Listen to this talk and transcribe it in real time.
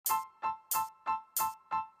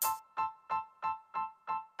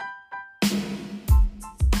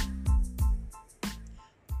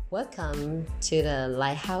Welcome to the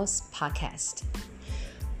Lighthouse Podcast.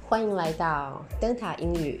 欢迎来到灯塔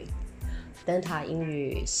英语。灯塔英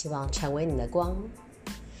语希望成为你的光。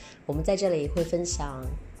我们在这里会分享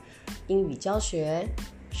英语教学，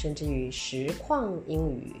甚至于实况英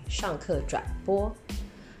语上课转播，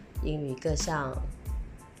英语各项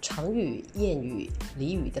常语、谚语、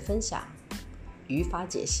俚语的分享，语法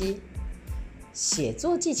解析，写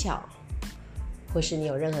作技巧，或是你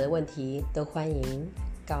有任何的问题，都欢迎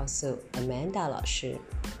告诉 Amanda 老师。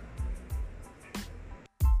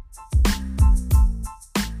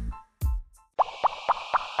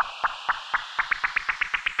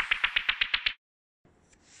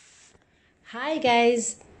Hi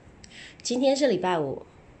guys， 今天是礼拜五，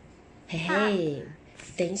嘿嘿，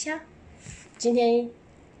等一下，今天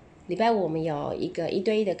礼拜五我们有一个1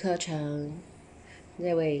对1的课程。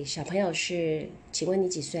那位小朋友是，请问你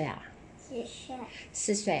几岁啊4岁。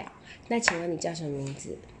4岁啊？那请问你叫什么名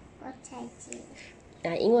字？我才知。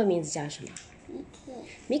那英文名字叫什么 Miki。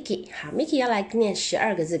 Miki。 好， Miki 要来念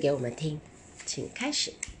12个字给我们听，请开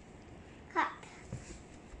始。 Cup。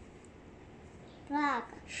 Rug。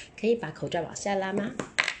 可以把口罩往下拉吗？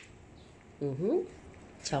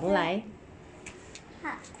重来。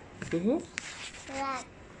 Cup。 Rug。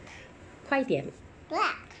 快一点。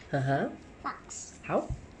 Black。 Fox。 好。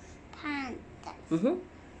 Panda。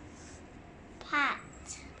 Pot。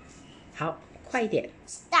 好，快一点。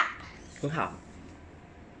 Stop。 很好。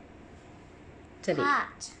这里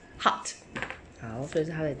Hot。 好，所以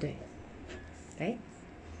是他的对。来，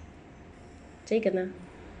这个呢？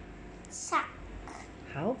 Sock。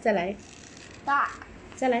 好，再来。 Dog。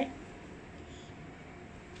 再来。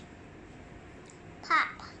 Pop。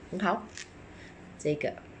 很好。这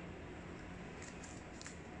个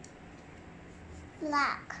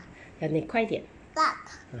Block。 要念快一点。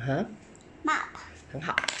 Block。Mop。 很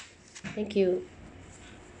好 ，Thank you。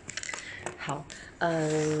好，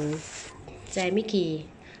在 Miki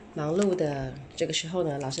忙碌的这个时候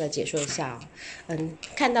呢，老师来解说一下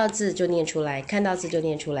看到字就念出来，看到字就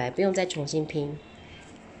念出来，不用再重新拼。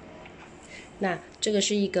那这个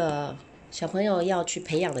是一个小朋友要去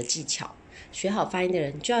培养的技巧，学好发音的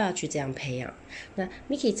人就要去这样培养。那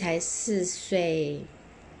Miki 才4岁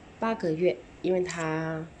8个月，因为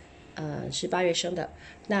他是8月生的。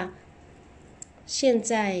那现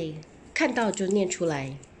在看到就念出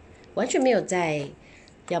来，完全没有在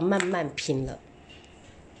要慢慢拼了。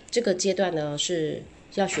这个阶段呢是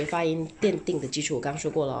要学发音奠定的基础，我刚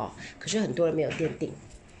说过了哦。可是很多人没有奠定。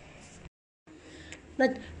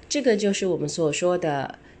那这个就是我们所说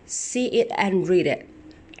的 see it and read it，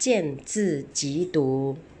 见字即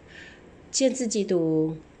读。见字即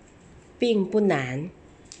读并不难，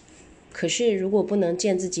可是如果不能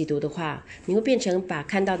见字即读的话，你会变成把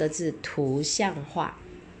看到的字图像化。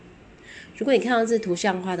如果你看到字图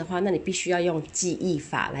像化的话，那你必须要用记忆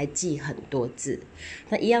法来记很多字。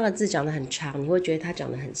那一样的字长得很长，你会觉得它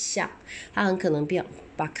长得很像，它很可能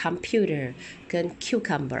把 computer 跟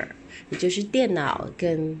cucumber， 也就是电脑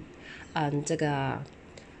跟这个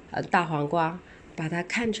大黄瓜，把它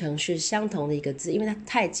看成是相同的一个字，因为它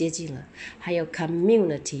太接近了。还有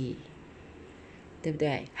community， 对不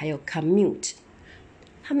对？还有 commute，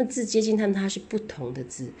 它们字接近，但它是不同的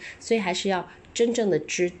字，所以还是要真正的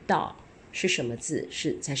知道是什么字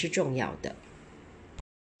才是重要的。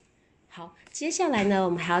好，接下来呢，我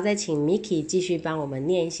们还要再请 Miki 继续帮我们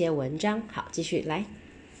念一些文章。好，继续来。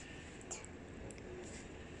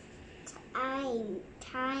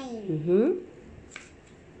Time。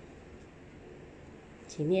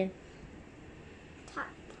请念。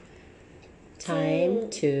Time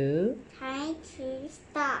to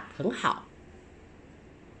stop。 很好。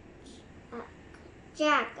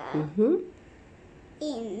Jug。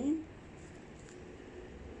 In。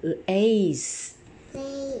 Lace。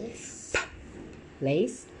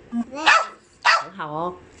 Lace。很好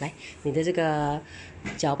哦。来，你的这个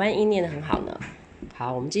搅拌音念得很好呢。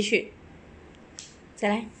好，我们继续。再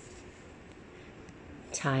来。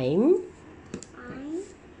Time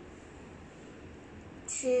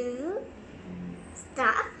to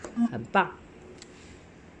stop。 很棒。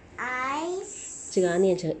 Ice。 这个要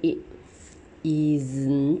念成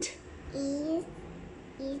isn't。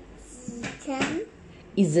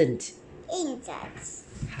 isn't。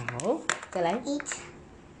 好，再来。 It。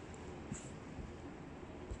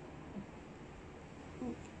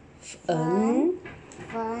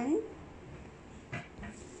 Fun。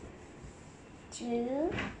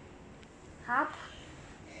 To hop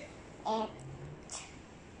at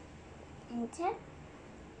enter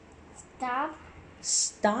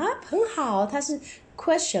stop 很好，它是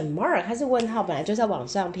question mark， 它是问号，本来就是要往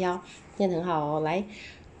上飘，念得很好哦。来，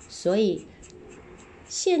所以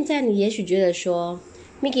现在你也许觉得说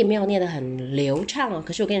Miki 没有念得很流畅哦，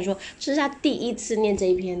可是我跟你说，这是他第一次念这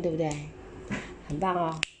一篇，对不对？很棒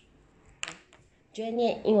哦。觉得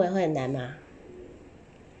念英文会很难吗？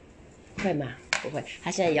会吗？不会。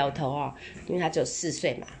他现在摇头哦，因为他只有4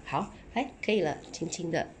岁嘛。好，来，可以了，轻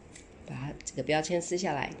轻的把这个标签撕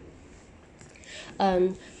下来。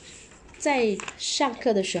在上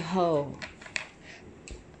课的时候，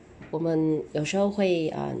我们有时候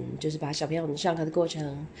会就是把小朋友上课的过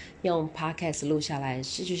程用 podcast 录下来，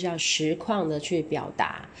是就是要实况的去表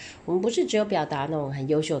达。我们不是只有表达那种很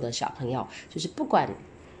优秀的小朋友，就是不管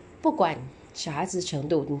小孩子的程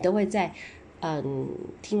度，你都会在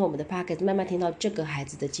听我们的 podcast 慢慢听到这个孩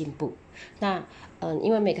子的进步。那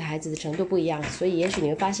因为每个孩子的程度不一样，所以也许你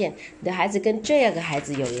会发现你的孩子跟这个孩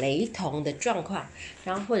子有雷同的状况，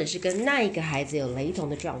然后或者是跟那一个孩子有雷同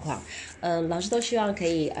的状况。老师都希望可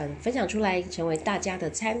以分享出来，成为大家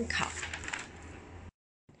的参考。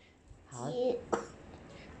好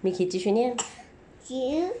 ，Miki 继续念。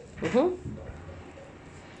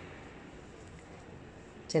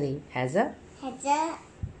这里 has a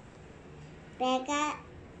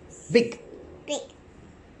big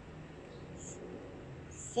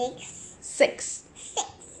six。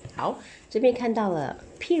好，这边看到了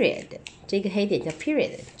period， 这个黑点叫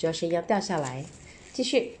period， 就声音要掉下来。继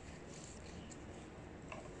续。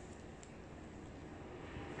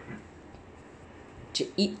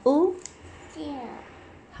U。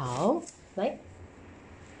好，来，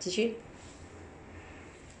继续。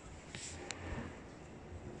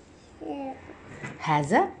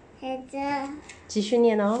has a， 继续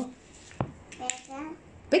念哦。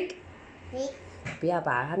big， 不要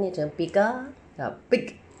把它念成 bigger， 叫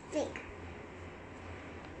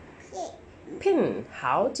big。pin，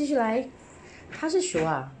 好，继续来。它是数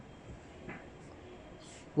啊。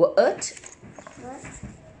what。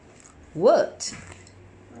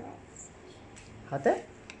好的。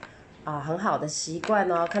很好的习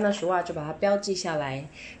惯哦，看到数啊就把它标记下来。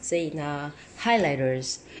所以呢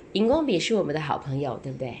 ，highlighters 荧光笔是我们的好朋友，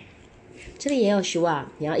对不对？这里也有数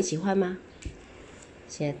啊，你要一起画吗？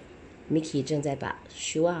现在 Miki 正在把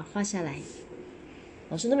数啊画下来。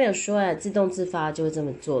老师都没有说自动自发就会这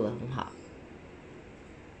么做了，很好。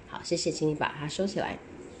好，谢谢，请你把它收起来。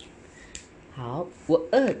好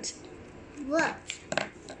 ，word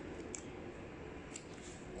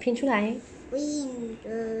拼出来。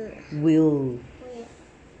will。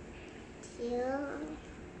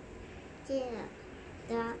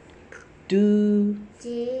do。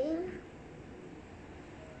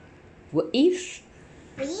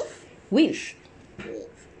with。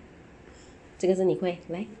这个字你会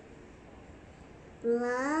来。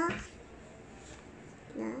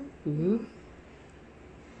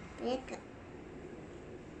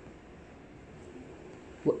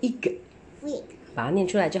我一个。把它念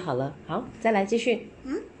出来就好了。好，再来继续。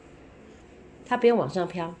它不用往上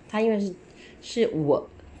飘，它因为是我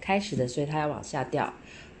开始的，所以它要往下掉。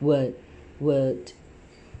What would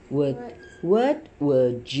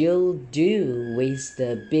Jill do with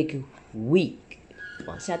the big wig？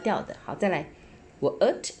 往下掉的。好，再来。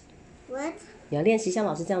What？ 你要练习像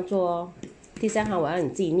老师这样做哦。第3行我要你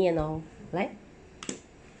自己念哦。来。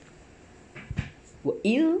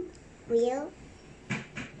Will。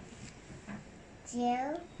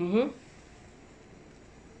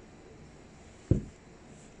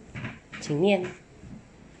请念。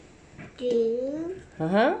Do。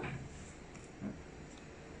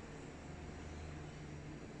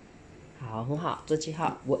好，很好，做记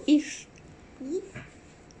号。我 if。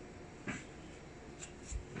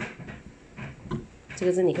这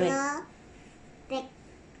个字你会。Back。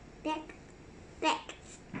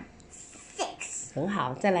很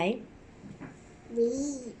好，再来。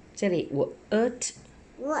We。这里我 what。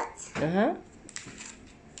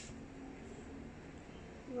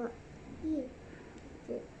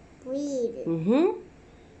Read。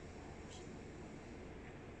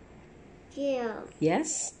Jill。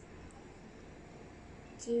Yes。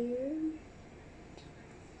Do。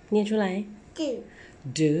念出来。Do。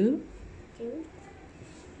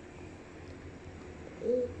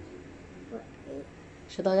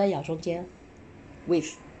舌头要咬中间。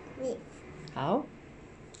With。好。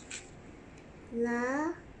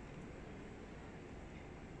The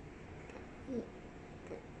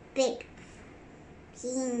big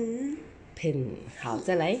pin。好，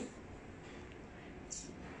再来。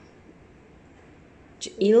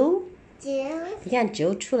Jill。你看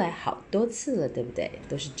Jill 出来好多次了，对不对？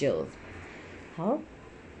都是 Jill。好。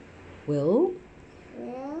Will。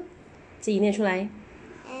自己念出来。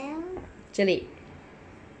这里。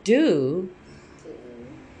Do。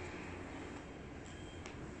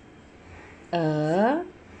鹅，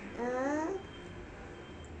鹅，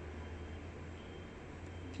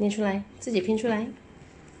念出来，自己拼出来。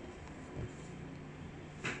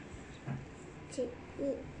这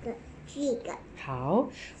个。好，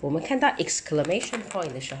我们看到 exclamation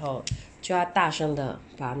point 的时候，就要大声的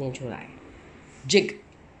把它念出来。Jig。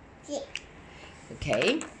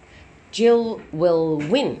Okay. Jill will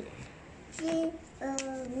win. Jill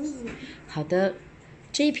will win. 好的，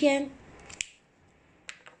这一篇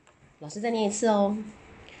老师再念一次哦。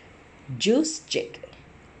Jill's jig.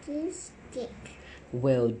 Jill's jig.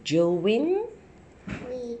 Will Jill win?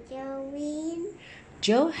 Will Jill win?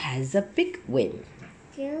 Jill has a big win.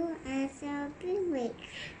 Jill has a big win.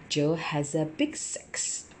 Jill has a big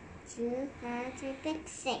six. Jill has a big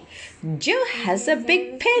six. Jill has a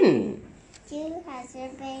big pen. Jill has a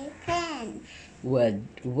big pen. What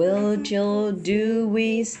will Jill do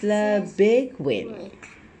with the big win?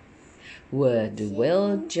 What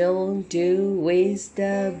will Jill do with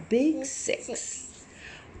the big six?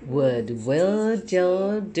 What will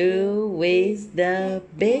Jill do with the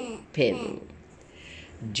big pin?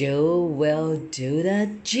 Jill will do the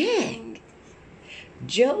jig.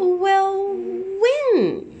 Jill will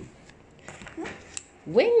win.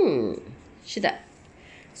 Win 是的，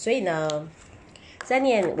所以呢，在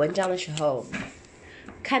念文章的时候，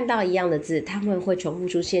看到一样的字，它们会重复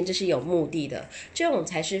出现，这是有目的的，这种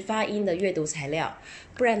才是发音的阅读材料。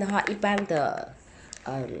不然的话，一般的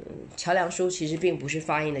桥梁书其实并不是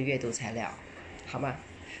发音的阅读材料，好吗？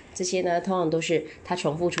这些呢，通常都是它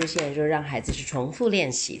重复出现，就让孩子去重复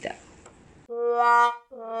练习的。